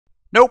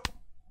Nope.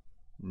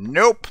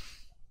 Nope.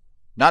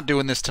 Not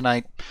doing this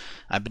tonight.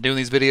 I've been doing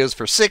these videos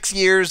for 6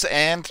 years,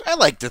 and I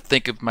like to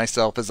think of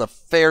myself as a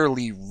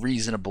fairly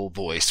reasonable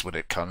voice when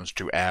it comes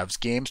to Avs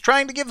games,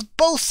 trying to give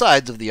both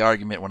sides of the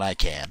argument when I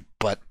can,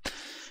 but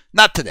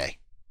not today.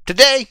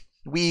 Today,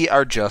 we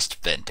are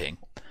just venting.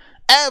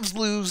 Avs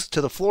lose to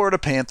the Florida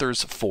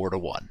Panthers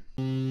 4-1.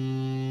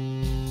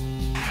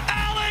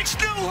 Alex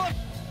Newhook!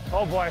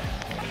 Oh boy.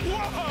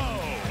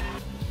 Whoa!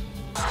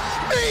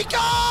 Mika!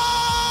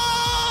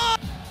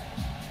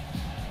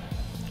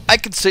 I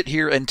could sit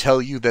here and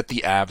tell you that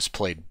the Avs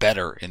played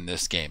better in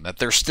this game, that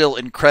they're still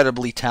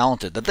incredibly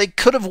talented, that they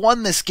could have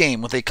won this game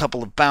with a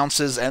couple of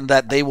bounces, and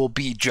that they will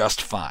be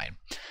just fine.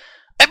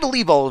 I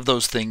believe all of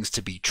those things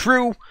to be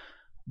true,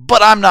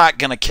 but I'm not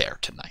going to care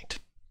tonight.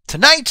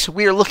 Tonight,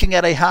 we are looking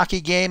at a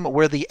hockey game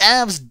where the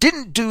Avs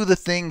didn't do the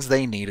things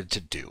they needed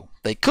to do.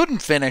 They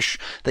couldn't finish,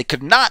 they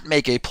could not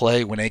make a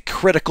play when a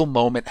critical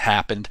moment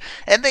happened,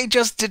 and they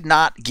just did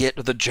not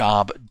get the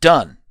job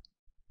done.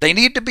 They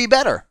need to be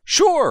better.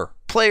 Sure,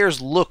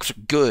 players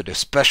looked good,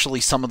 especially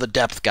some of the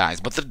depth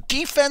guys, but the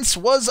defense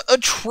was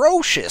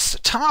atrocious,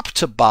 top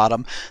to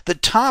bottom. The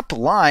top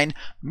line,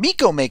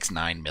 Mikko makes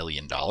 $9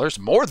 million,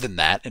 more than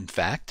that, in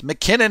fact.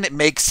 McKinnon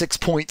makes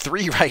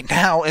 6.3 right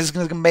now, is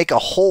going to make a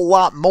whole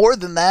lot more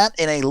than that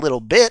in a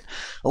little bit.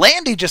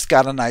 Landy just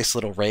got a nice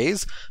little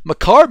raise.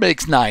 Makar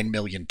makes $9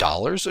 million.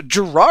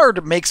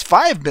 Girard makes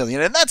 $5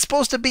 million, and that's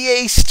supposed to be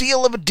a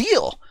steal of a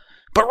deal.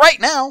 But right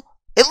now,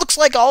 it looks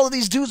like all of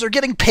these dudes are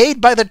getting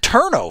paid by the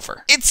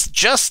turnover. It's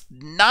just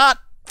not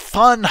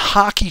fun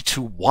hockey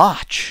to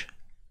watch.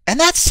 And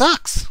that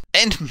sucks.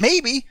 And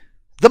maybe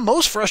the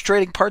most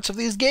frustrating parts of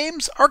these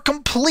games are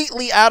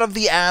completely out of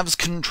the Avs'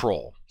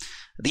 control.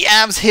 The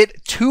Avs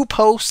hit 2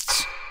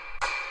 posts.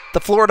 The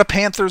Florida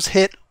Panthers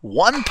hit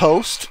 1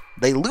 post.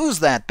 They lose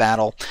that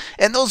battle,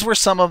 and those were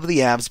some of the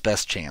Avs'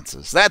 best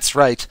chances. That's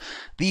right.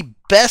 The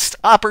best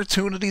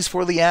opportunities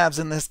for the Avs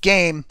in this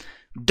game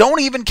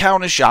don't even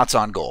count as shots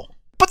on goal.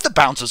 But the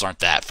bounces aren't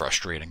that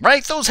frustrating,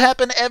 right? Those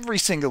happen every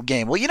single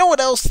game. Well, you know what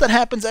else that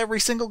happens every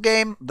single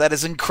game that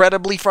is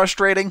incredibly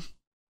frustrating?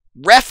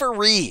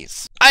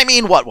 Referees. I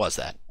mean, what was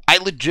that? I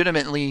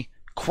legitimately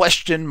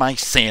question my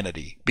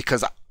sanity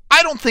because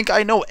I don't think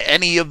I know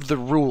any of the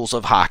rules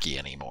of hockey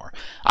anymore.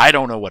 I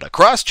don't know what a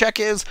cross-check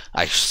is,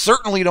 I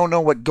certainly don't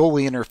know what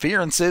goalie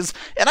interference is,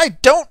 and I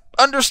don't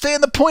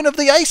understand the point of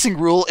the icing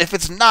rule if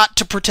it's not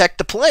to protect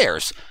the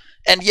players.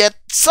 And yet,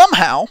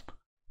 somehow,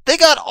 they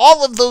got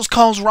all of those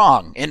calls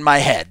wrong in my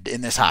head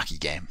in this hockey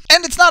game.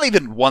 And it's not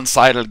even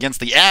one-sided against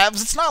the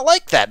Avs. It's not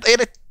like that. They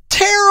had a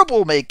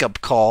terrible makeup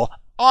call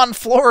on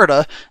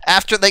Florida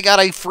after they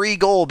got a free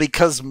goal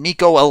because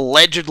Mikko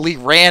allegedly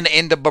ran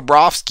into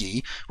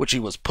Bobrovsky, which he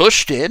was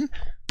pushed in.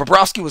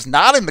 Bobrovsky was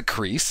not in the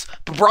crease.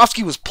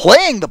 Bobrovsky was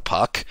playing the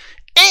puck,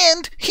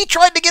 and he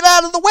tried to get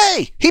out of the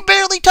way. He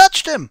barely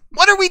touched him.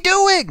 What are we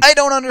doing? I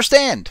don't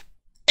understand.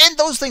 And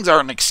those things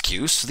aren't an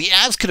excuse. The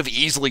Avs could have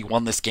easily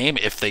won this game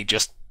if they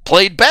just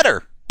played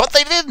better, but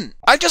they didn't.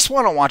 I just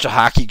want to watch a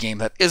hockey game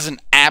that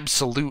isn't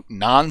absolute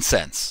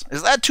nonsense.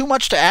 Is that too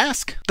much to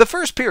ask? The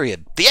first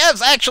period, the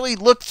Avs actually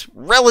looked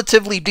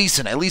relatively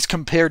decent, at least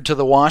compared to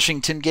the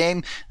Washington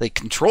game. They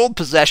controlled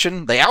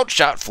possession, they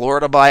outshot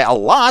Florida by a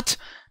lot,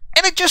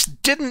 and it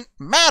just didn't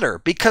matter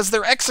because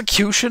their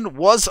execution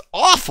was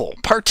awful,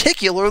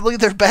 particularly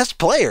their best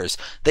players.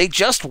 They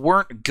just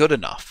weren't good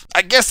enough.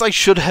 I guess I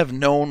should have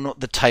known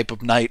the type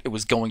of night it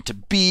was going to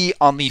be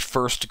on the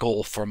first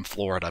goal from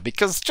Florida,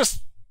 because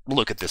just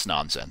look at this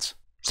nonsense.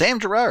 Sam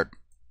Girard,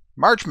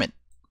 Marchment,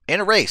 in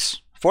a race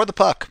for the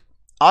puck,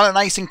 on an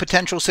icing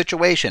potential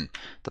situation.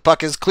 The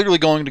puck is clearly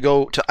going to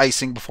go to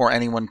icing before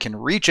anyone can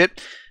reach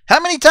it. How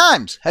many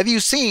times have you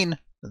seen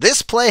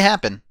this play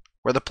happen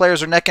where the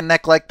players are neck and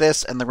neck like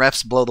this and the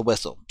refs blow the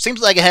whistle?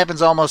 Seems like it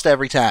happens almost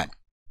every time.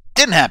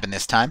 Didn't happen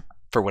this time,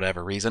 for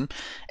whatever reason.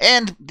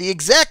 And the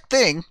exact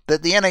thing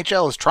that the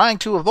NHL is trying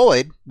to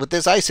avoid with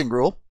this icing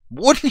rule,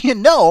 wouldn't you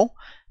know,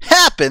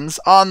 happens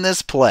on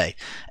this play.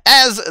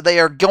 As they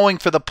are going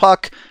for the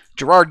puck,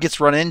 Girard gets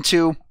run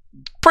into.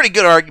 Pretty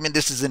good argument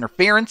this is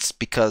interference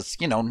because,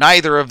 you know,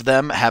 neither of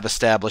them have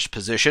established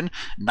position.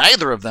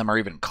 Neither of them are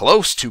even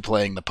close to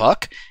playing the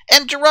puck.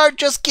 And Girard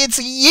just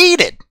gets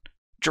yeeted.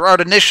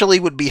 Girard initially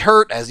would be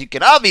hurt. As you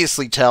can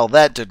obviously tell,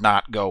 that did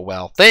not go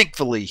well.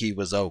 Thankfully, he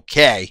was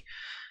okay.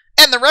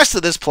 And the rest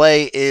of this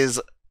play is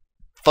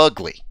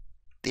fugly.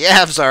 The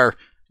Avs are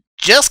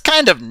just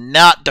kind of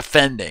not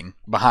defending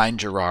behind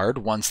Girard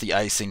once the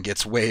icing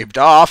gets waved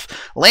off.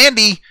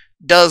 Landy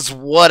does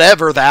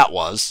whatever that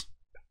was.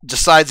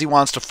 Decides he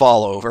wants to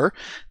fall over.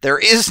 There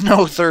is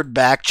no third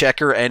back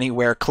checker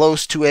anywhere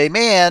close to a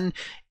man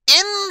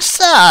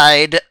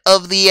inside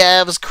of the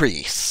Avs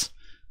crease.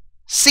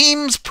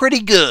 Seems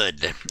pretty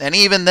good. And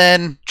even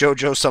then,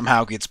 JoJo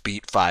somehow gets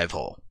beat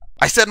 5-0.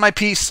 I said my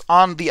piece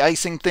on the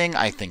icing thing.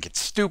 I think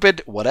it's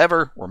stupid.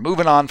 Whatever. We're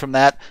moving on from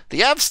that.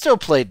 The Avs still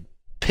played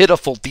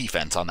pitiful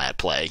defense on that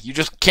play. You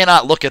just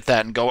cannot look at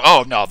that and go,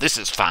 oh no, this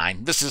is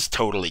fine. This is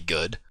totally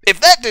good. If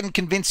that didn't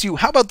convince you,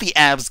 how about the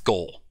Avs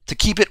goal? to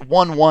keep it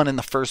 1-1 in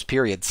the first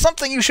period.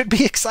 Something you should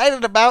be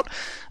excited about,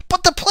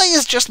 but the play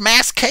is just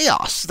mass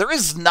chaos. There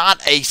is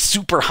not a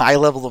super high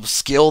level of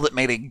skill that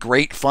made a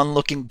great,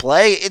 fun-looking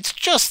play. It's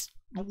just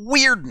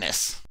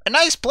weirdness. A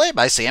nice play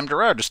by Sam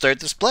Girard to start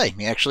this play.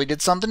 He actually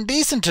did something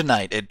decent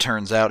tonight, it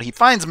turns out. He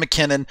finds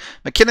McKinnon.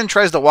 McKinnon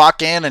tries to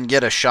walk in and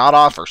get a shot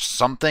off or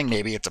something.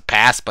 Maybe it's a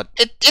pass, but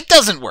it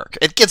doesn't work.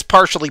 It gets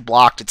partially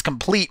blocked. It's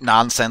complete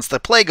nonsense. The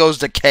play goes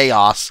to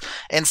chaos,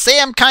 and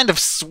Sam kind of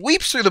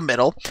sweeps through the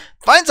middle,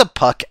 finds a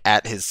puck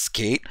at his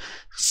skate,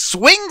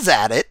 swings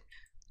at it,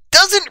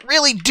 doesn't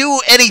really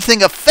do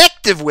anything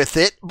effective with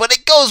it, but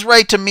it goes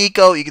right to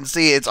Mikko. You can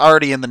see it's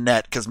already in the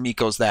net because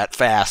Mikko's that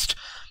fast.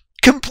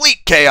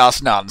 Complete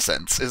chaos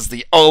nonsense is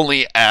the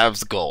only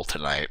Avs goal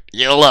tonight.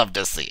 You'll love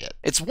to see it.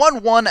 It's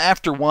 1-1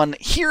 after 1.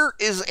 Here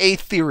is a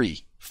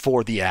theory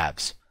for the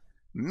Avs.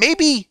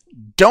 Maybe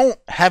don't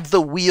have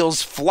the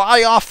wheels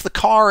fly off the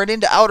car and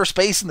into outer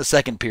space in the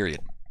second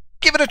period.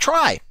 Give it a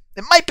try.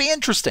 It might be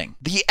interesting.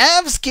 The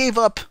Avs gave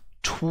up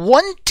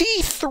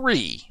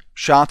 23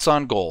 shots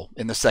on goal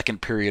in the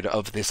second period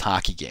of this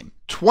hockey game.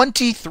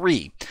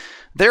 23.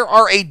 There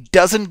are a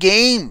dozen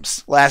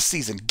games last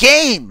season,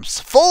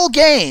 full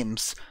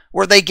games,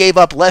 where they gave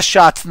up less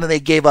shots than they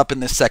gave up in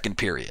this second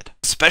period.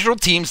 Special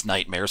teams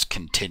nightmares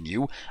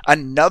continue.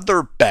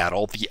 Another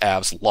battle the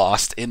Avs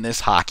lost in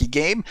this hockey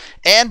game,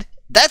 and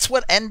that's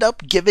what ended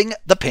up giving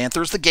the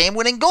Panthers the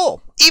game-winning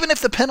goal. Even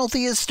if the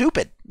penalty is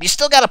stupid, you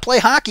still got to play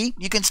hockey.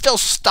 You can still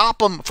stop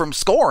them from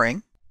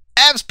scoring.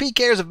 Avs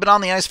PKers have been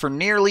on the ice for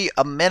nearly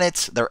a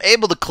minute. They're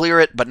able to clear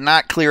it, but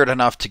not clear it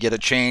enough to get a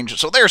change,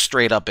 so they're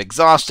straight up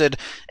exhausted,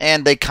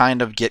 and they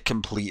kind of get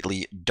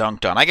completely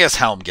dunked on. I guess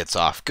Helm gets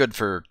off. Good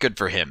for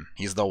him.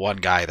 He's the one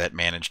guy that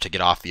managed to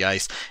get off the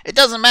ice. It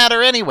doesn't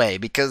matter anyway,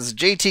 because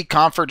JT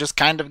Compher just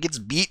kind of gets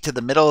beat to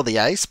the middle of the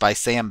ice by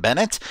Sam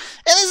Bennett,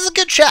 and this is a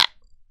good shot.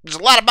 There's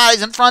a lot of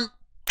bodies in front,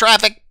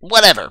 traffic,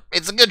 whatever.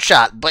 It's a good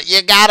shot, but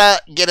you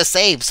gotta get a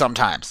save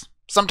sometimes.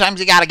 Sometimes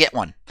you gotta get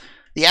one.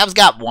 The Avs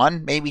got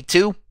one, maybe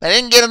two. They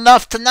didn't get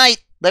enough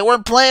tonight. They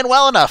weren't playing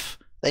well enough.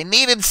 They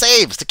needed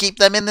saves to keep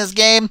them in this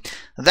game.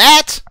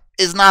 That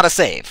is not a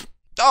save.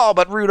 Oh,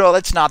 but Rudo,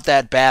 that's not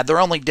that bad. They're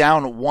only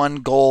down 1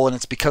 goal, and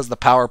it's because of the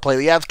power play.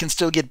 The Avs can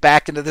still get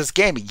back into this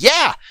game.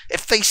 Yeah,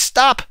 if they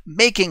stop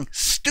making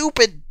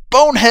stupid,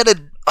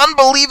 boneheaded,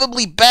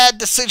 unbelievably bad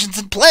decisions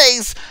and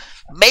plays,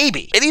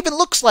 maybe. It even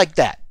looks like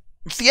that.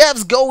 If the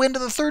Avs go into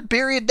the third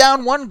period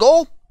down 1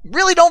 goal,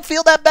 really don't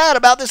feel that bad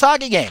about this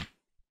hockey game.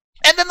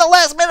 And then the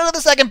last minute of the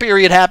second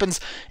period happens,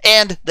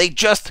 and they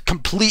just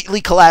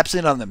completely collapse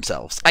in on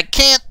themselves. I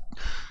can't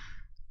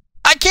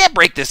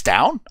break this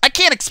down. I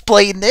can't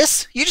explain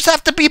this. You just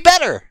have to be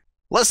better.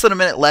 Less than a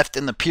minute left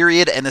in the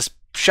period, and this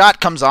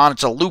shot comes on.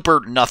 It's a looper,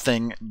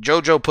 nothing.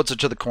 JoJo puts it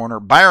to the corner.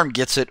 Byram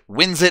gets it,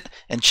 wins it,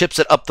 and chips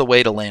it up the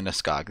way to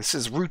Landeskog. This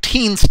is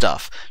routine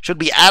stuff. Should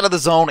be out of the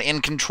zone, in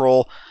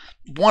control.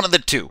 One of the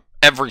two.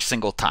 Every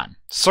single time.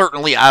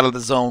 Certainly out of the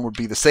zone would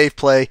be the safe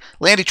play.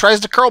 Landy tries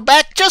to curl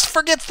back, just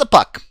forgets the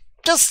puck.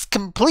 Just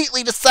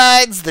completely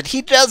decides that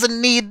he doesn't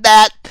need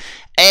that.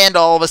 And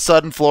all of a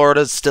sudden,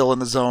 Florida's still in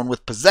the zone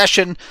with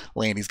possession.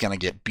 Landy's going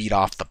to get beat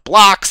off the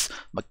blocks.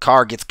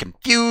 Makar gets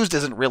confused,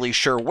 isn't really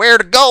sure where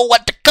to go,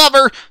 what to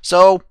cover.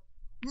 So,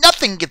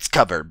 nothing gets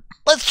covered.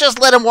 Let's just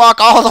let him walk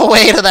all the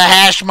way to the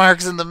hash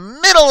marks in the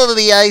middle of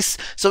the ice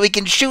so he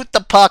can shoot the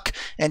puck,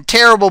 and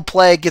terrible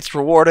play gets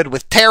rewarded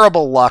with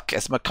terrible luck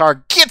as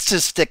Makar gets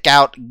his stick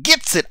out,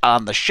 gets it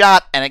on the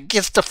shot, and it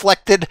gets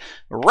deflected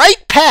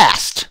right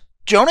past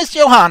Jonas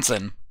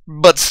Johansson,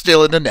 but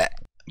still in the net.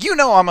 You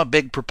know I'm a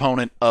big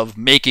proponent of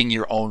making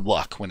your own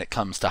luck when it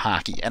comes to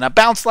hockey, and a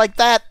bounce like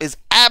that is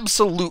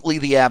absolutely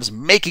the Avs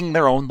making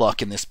their own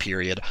luck in this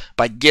period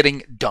by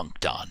getting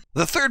dunked on.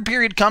 The third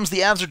period comes, the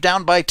Avs are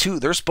down by 2.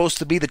 They're supposed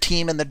to be the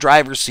team in the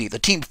driver's seat, the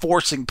team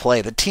forcing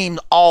play, the team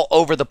all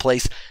over the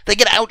place. They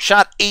get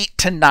outshot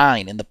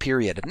 8-9 in the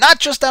period. Not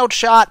just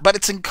outshot, but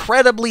it's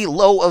incredibly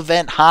low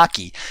event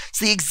hockey. It's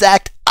the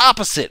exact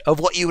opposite of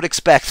what you would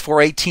expect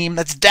for a team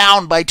that's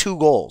down by 2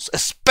 goals,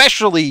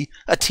 especially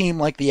a team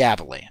like the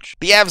Avalanche.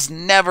 The Avs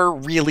never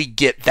really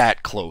get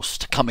that close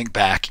to coming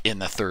back in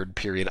the third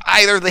period.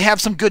 Either they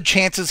have some good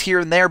chances here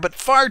and there, but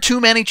far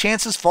too many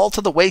chances fall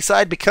to the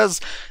wayside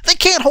because they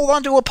can't hold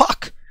on to a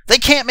puck. They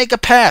can't make a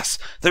pass.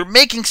 They're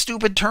making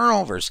stupid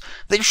turnovers.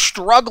 They're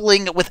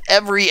struggling with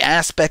every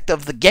aspect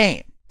of the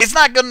game. It's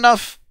not good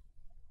enough,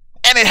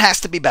 and it has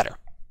to be better.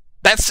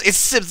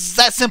 It's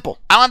that simple.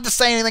 I don't have to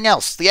say anything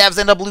else. The Avs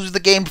end up losing the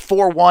game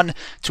 4-1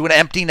 to an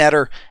empty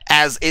netter,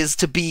 as is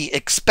to be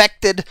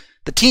expected.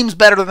 The team's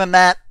better than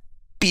that.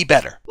 Be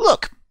better.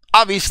 Look,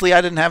 obviously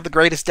I didn't have the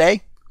greatest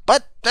day,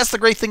 but that's the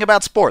great thing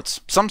about sports.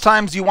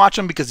 Sometimes you watch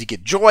them because you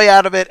get joy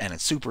out of it, and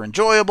it's super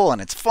enjoyable,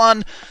 and it's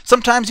fun.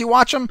 Sometimes you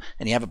watch them,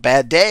 and you have a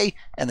bad day,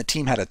 and the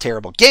team had a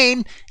terrible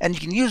game, and you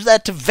can use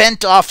that to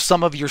vent off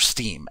some of your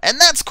steam. And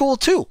that's cool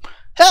too.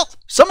 Hell,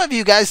 some of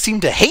you guys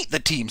seem to hate the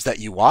teams that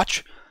you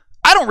watch.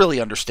 I don't really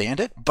understand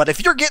it, but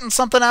if you're getting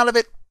something out of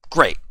it,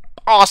 great.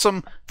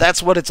 Awesome.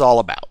 That's what it's all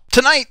about.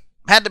 Tonight,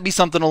 Had to be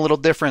something a little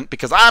different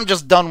because I'm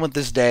just done with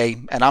this day,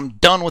 and I'm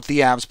done with the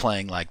Avs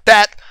playing like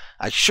that.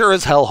 I sure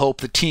as hell hope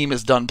the team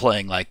is done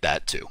playing like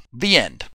that too. The end.